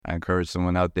I encourage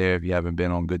someone out there, if you haven't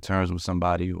been on good terms with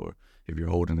somebody, or if you're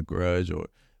holding a grudge or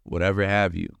whatever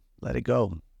have you, let it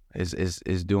go. It's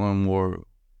doing more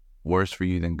worse for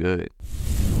you than good.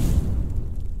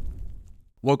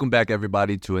 Welcome back,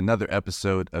 everybody, to another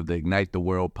episode of the Ignite the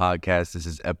World podcast. This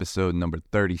is episode number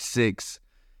 36,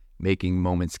 Making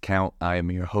Moments Count. I am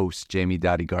your host, Jamie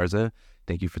Dottie Garza.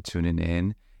 Thank you for tuning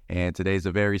in. And today's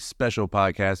a very special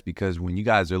podcast because when you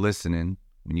guys are listening,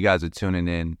 when you guys are tuning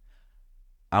in,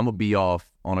 I'm going to be off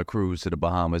on a cruise to the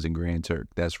Bahamas and Grand Turk.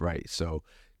 That's right. So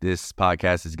this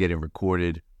podcast is getting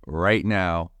recorded right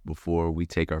now before we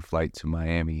take our flight to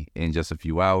Miami in just a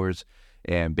few hours.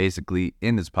 And basically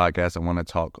in this podcast, I want to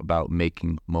talk about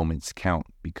making moments count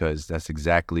because that's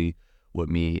exactly what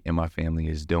me and my family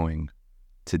is doing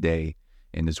today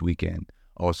and this weekend.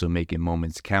 Also making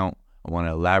moments count. I want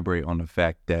to elaborate on the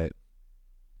fact that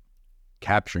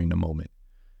capturing the moment.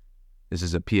 This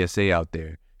is a PSA out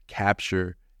there.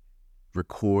 Capture,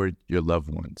 record your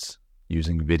loved ones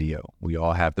using video. We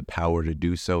all have the power to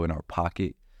do so in our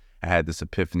pocket. I had this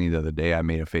epiphany the other day. I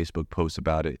made a Facebook post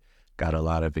about it, got a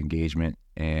lot of engagement,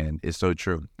 and it's so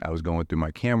true. I was going through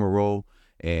my camera roll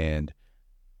and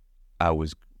I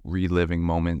was reliving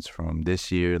moments from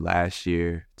this year, last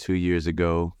year, 2 years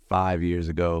ago, 5 years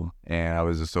ago, and I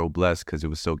was just so blessed because it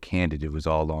was so candid. It was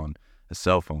all on a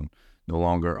cell phone. No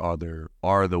longer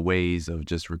are the ways of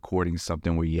just recording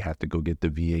something where you have to go get the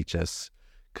VHS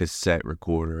cassette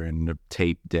recorder and the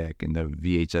tape deck and the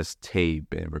VHS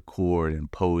tape and record and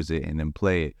pose it and then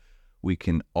play it. We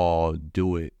can all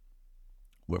do it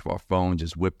with our phone.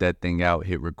 Just whip that thing out,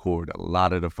 hit record. A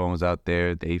lot of the phones out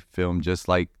there, they film just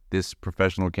like this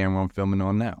professional camera I'm filming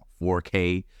on now.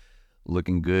 4K,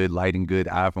 looking good, lighting good.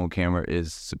 iPhone camera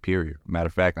is superior. Matter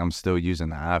of fact, I'm still using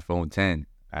the iPhone 10.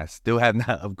 I still have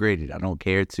not upgraded. I don't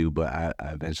care to, but I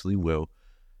eventually will.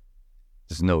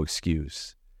 There's no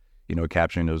excuse.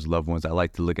 Capturing those loved ones. I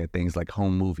like to look at things like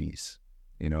home movies.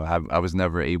 I was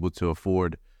never able to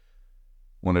afford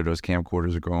one of those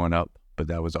camcorders growing up, but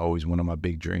that was always one of my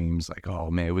big dreams. Like,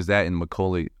 oh man, it was that in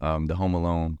Macaulay, the Home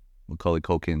Alone, Macaulay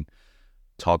Culkin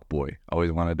Talk Boy.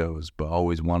 Always wanted those, but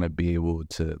always want to be able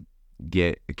to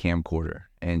get a camcorder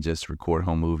and just record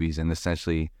home movies. And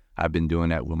essentially, I've been doing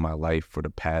that with my life for the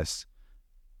past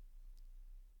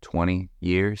 20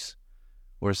 years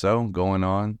or so going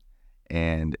on.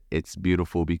 And it's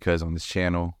beautiful because on this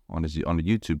channel, on the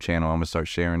YouTube channel, I'm going to start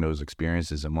sharing those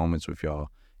experiences and moments with y'all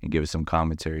and give it some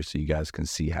commentary so you guys can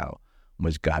see how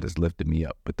much God has lifted me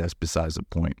up. But that's besides the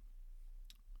point.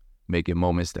 Making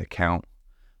moments that count.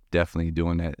 Definitely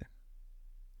doing that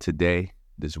today,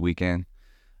 this weekend.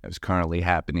 It's currently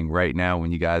happening right now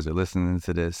when you guys are listening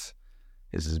to this.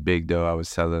 This is big, though. I was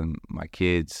telling my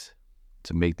kids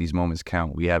to make these moments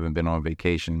count. We haven't been on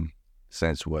vacation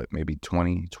since, maybe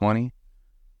 2020,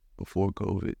 before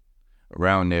COVID.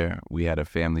 Around there, we had a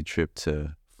family trip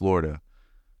to Florida.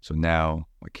 So now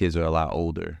my kids are a lot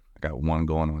older. I got one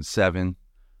going on 7,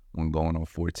 one going on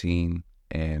 14,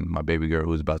 and my baby girl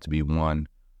who's about to be 1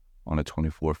 on the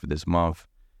 24th of this month.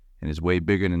 And it's way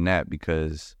bigger than that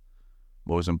because,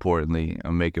 most importantly,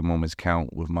 I'm making moments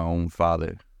count with my own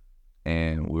father.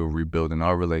 And we're rebuilding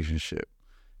our relationship.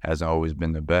 Hasn't always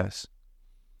been the best,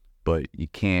 but you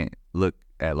can't look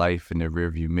at life in the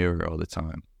rearview mirror all the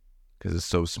time because it's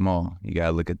so small. You got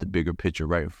to look at the bigger picture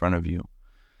right in front of you.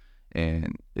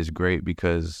 And it's great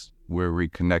because we're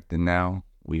reconnecting now.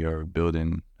 We are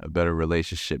building a better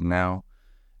relationship now.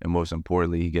 And most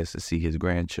importantly, he gets to see his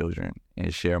grandchildren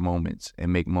and share moments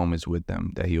and make moments with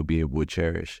them that he'll be able to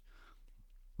cherish.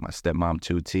 My stepmom,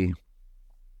 2T.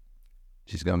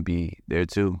 She's going to be there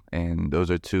too. And those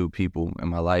are 2 people in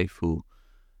my life who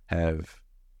I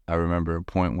remember a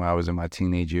point when I was in my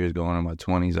teenage years going in my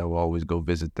 20s, I would always go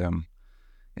visit them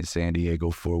in San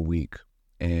Diego for a week.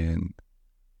 And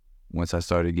once I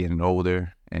started getting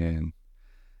older and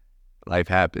life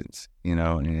happens,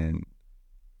 and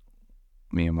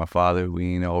me and my father,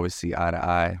 we didn't always see eye to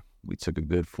eye. We took a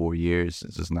good 4 years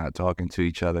just not talking to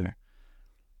each other.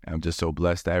 I'm just so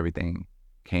blessed that everything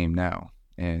came now.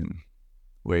 And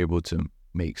we're able to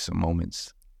make some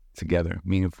moments together,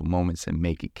 meaningful moments, and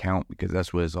make it count because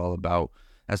that's what it's all about.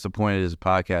 That's the point of this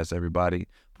podcast, everybody.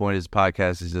 The point of this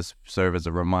podcast is just serve as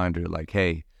a reminder like,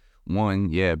 hey,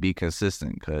 be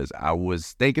consistent because I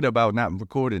was thinking about not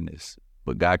recording this,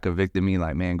 but God convicted me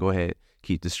like, man, go ahead,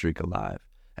 keep the streak alive.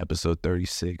 Episode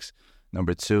 36.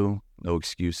 Number 2, no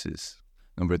excuses.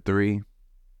 Number 3,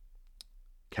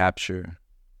 capture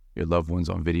your loved ones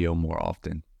on video more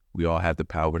often. We all have the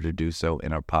power to do so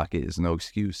in our pocket. It's no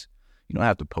excuse. You don't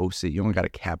have to post it. You don't got to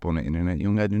cap on the internet. You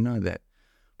don't got to do none of that.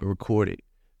 But record it.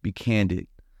 Be candid,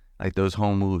 like those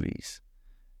home movies.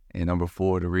 And number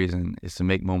 4, the reason is to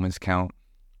make moments count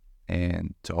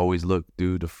and to always look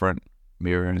through the front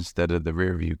mirror instead of the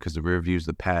rear view, because the rear view is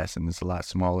the past and it's a lot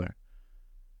smaller.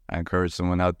 I encourage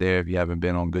someone out there, if you haven't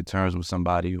been on good terms with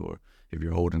somebody, or if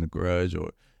you're holding a grudge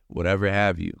or whatever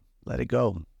have you, let it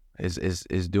go.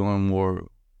 It's doing more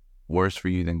worse for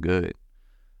you than good.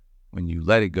 When you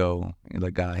let it go and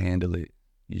let God handle it,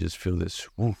 you just feel this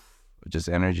woof, just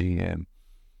energy, and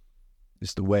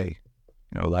it's the way.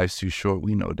 Life's too short.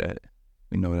 We know that.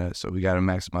 So we got to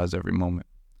maximize every moment.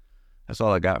 That's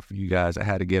all I got for you guys. I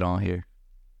had to get on here.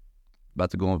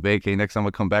 About to go on vacay. Next time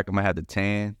I come back, I'm gonna have the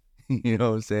tan. You know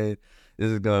what I'm saying?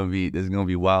 This is gonna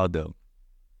be wild though.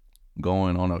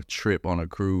 Going on a trip, on a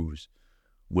cruise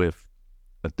with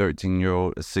a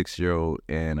 13-year-old, a 6-year-old,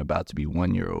 and about to be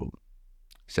 1-year-old.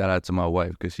 Shout out to my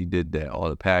wife, because she did that, all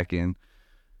the packing.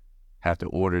 Have to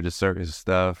order the certain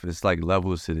stuff. It's like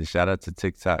levels to this. Shout out to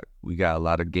TikTok. We got a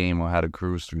lot of game on how to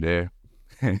cruise through there.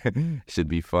 Should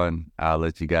be fun. I'll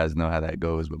let you guys know how that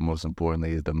goes. But most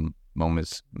importantly is the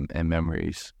moments and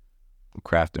memories,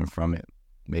 crafting from it,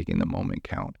 making the moment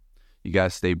count. You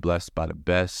guys stay blessed by the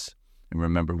best. And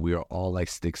remember, we are all like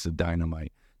sticks of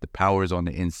dynamite. The power is on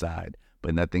the inside,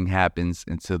 but nothing happens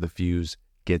until the fuse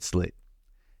gets lit.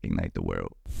 Ignite the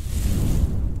world.